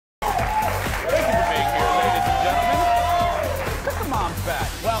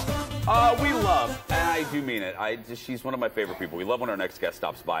We love, and I do mean it, she's one of my favorite people. We love when our next guest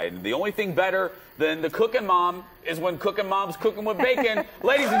stops by. And the only thing better than the cooking mom is when cooking mom's cooking with bacon.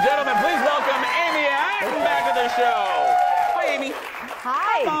 Ladies and gentlemen, please welcome Amy Hatton back to the show. Hi, Amy.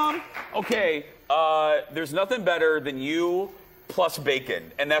 Hi. Hi, Mom. Okay, there's nothing better than you plus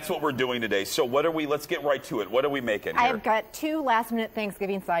bacon, and that's what we're doing today. So what are we, let's get right to it. What are we making here? I've got 2 last-minute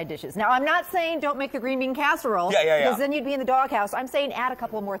Thanksgiving side dishes. Now, I'm not saying don't make the green bean casserole. Yeah. Because then you'd be in the doghouse. I'm saying add a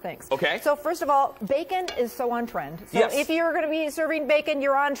couple more things. Okay. So first of all, bacon is so on trend. So yes. if you're going to be serving bacon,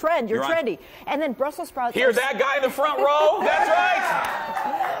 you're on trend. You're trendy. And then Brussels sprouts. Hear that guy in the front row? That's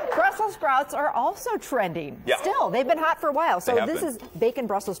right. Brussels sprouts are also trending. Yeah. Still, they've been hot for a while. So this is bacon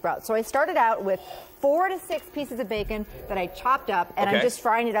Brussels sprouts. So I started out with 4 to 6 pieces of bacon that I chopped up, and I'm just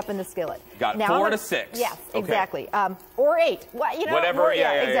frying it up in the skillet. Got it. 4 to 6. Yes, okay. Exactly. Or 8. Well, you know, whatever.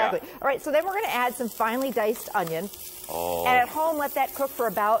 Yeah, exactly. All right. So then we're going to add some finely diced onion. Oh. And at home, let that cook for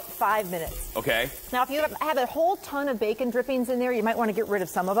about 5 minutes. Okay. Now, if you have a whole ton of bacon drippings in there, you might want to get rid of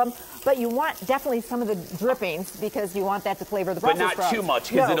some of them. But you want definitely some of the drippings because you want that to flavor the Brussels sprouts. But not too much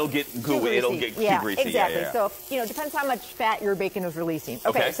because it'll get gooey. It'll get too greasy. Exactly. Yeah. So, you know, depends how much fat your bacon is releasing.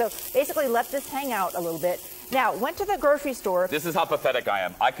 Okay. So basically let this hang out a little bit. Now, went to the grocery store. This is how pathetic I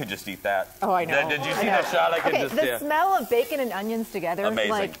am. I could just eat that. Oh, I know. Did you see that shot? I could just, the smell of bacon and onions together. Amazing.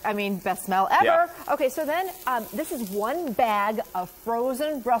 Like, I mean, best smell ever. Yeah. Okay, so then this is 1 bag of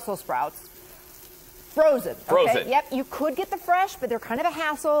frozen Brussels sprouts. Frozen. Okay? Yep. You could get the fresh, but they're kind of a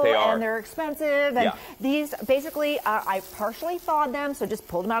hassle. They are. And they're expensive. And these, basically, I partially thawed them, so just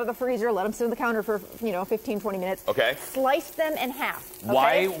pulled them out of the freezer, let them sit on the counter for, 15, 20 minutes. Okay. Sliced them in half.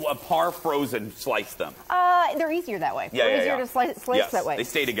 Okay? Why par frozen slice them? They're easier that way. Yeah, They're easier to slice that way. They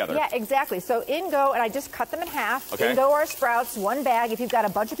stay together. Yeah, exactly. So in go, and I just cut them in half. Okay. In go our sprouts, 1 bag. If you've got a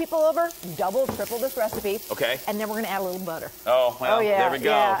bunch of people over, double, triple this recipe. Okay. And then we're going to add a little butter. Oh, well, there we go.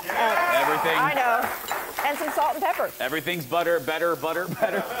 Yeah. Everything. I know. And some salt and pepper. Everything's better.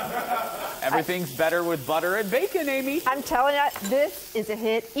 Everything's better with butter and bacon, Amy. I'm telling you, this is a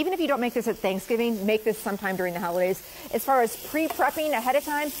hit. Even if you don't make this at Thanksgiving, make this sometime during the holidays. As far as pre-prepping ahead of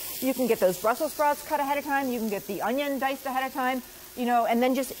time, you can get those Brussels sprouts cut ahead of time. You can get the onion diced ahead of time. And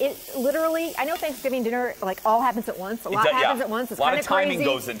then literally, I know Thanksgiving dinner, all happens at once. A lot happens at once. It's kind of crazy. A lot of timing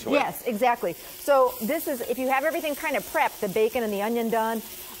goes into it. Yes, exactly. So this is, if you have everything kind of prepped, the bacon and the onion done,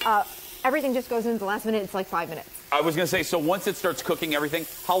 everything just goes into the last minute. It's like 5 minutes. I was going to say, so once it starts cooking everything,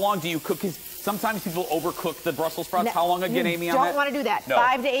 how long do you cook? Because sometimes people overcook the Brussels sprouts. How long again, Amy, on that? You don't want to do that. No.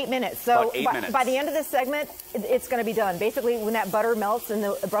 5 to 8 minutes. So About 8 minutes. By the end of this segment, it's going to be done. Basically, when that butter melts and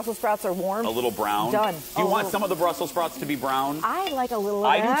the Brussels sprouts are warm. A little brown. Done. Do you want some of the Brussels sprouts to be brown? I like a little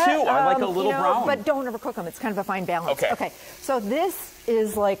of that. I do too. I like a little brown. But don't overcook them. It's kind of a fine balance. Okay. So this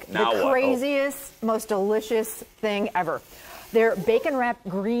is like the craziest, most delicious thing ever. They're bacon-wrapped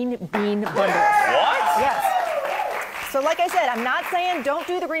green bean bundles. What? Yes. So like I said, I'm not saying don't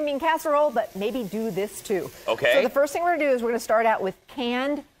do the green bean casserole, but maybe do this too. Okay. So the first thing we're going to do is we're going to start out with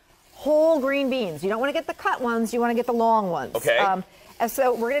canned whole green beans. You don't want to get the cut ones. You want to get the long ones. Okay. And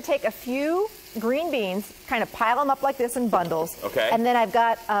so we're going to take a few green beans, kind of pile them up like this in bundles. Okay. And then I've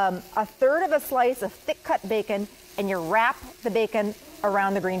got 1/3 of a slice of thick cut bacon, and you wrap the bacon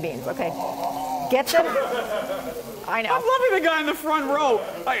around the green beans. Okay. Get them. I know. I'm loving the guy in the front row.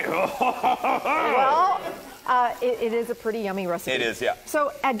 Well, it is a pretty yummy recipe. It is, yeah.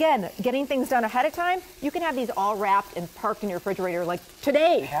 So again, getting things done ahead of time, you can have these all wrapped and parked in your refrigerator like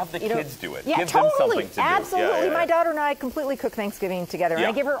today. Have the kids do it. Yeah, Give totally. them something to do. Absolutely. My daughter and I completely cook Thanksgiving together, and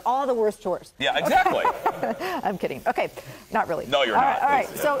I give her all the worst chores. Yeah, exactly. I'm kidding. Okay, not really. No, you're not. All right.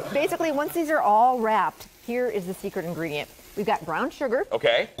 So basically, once these are all wrapped, here is the secret ingredient. We've got brown sugar.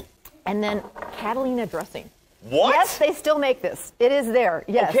 Okay. And then Catalina dressing. What? Yes, they still make this. It is there.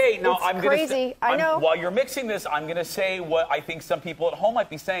 Yes. Okay, now it's crazy. I know. While you're mixing this, I'm going to say what I think some people at home might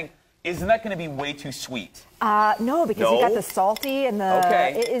be saying. Isn't that going to be way too sweet? No, because you got the salty and the.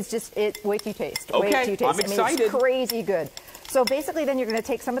 Okay. It is just way too taste. Okay. Way too taste. I'm excited. It's crazy good. So basically, then you're going to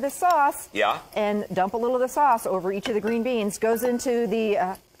take some of this sauce. Yeah. And dump a little of the sauce over each of the green beans. Goes into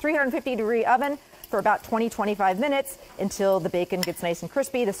the 350-degree oven for about 20-25 minutes until the bacon gets nice and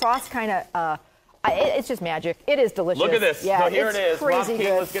crispy. The sauce kind of. It's just magic. It is delicious. Look at this. Yeah, so here it is. Crazy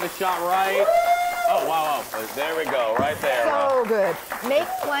good. Let's get a shot right. Oh, wow. There we go. Right there. So good. Make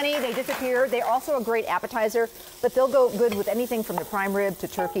plenty. They disappear. They're also a great appetizer, but they'll go good with anything from the prime rib to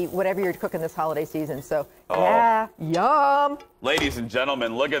turkey, whatever you're cooking this holiday season. So, yeah, yum. Ladies and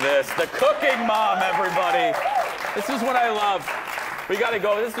gentlemen, look at this. The cooking mom, everybody. This is what I love. We got to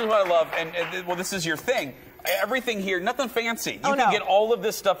go. This is what I love. And well, this is your thing. everything here, nothing fancy. You Oh, can no. get all of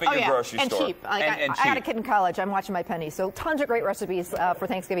this stuff at your yeah. grocery and store. Cheap. Like, And I cheap. got a kid in college. I'm watching my pennies. So tons of great recipes for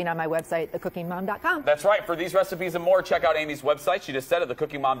Thanksgiving on my website, thecookingmom.com. That's right. For these recipes and more, check out Amy's website. She just said it,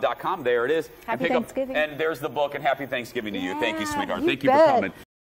 thecookingmom.com. There it is. Happy and Thanksgiving. And there's the book, and happy Thanksgiving to you. Thank you, Yeah, sweetheart. you Thank you for bet. coming.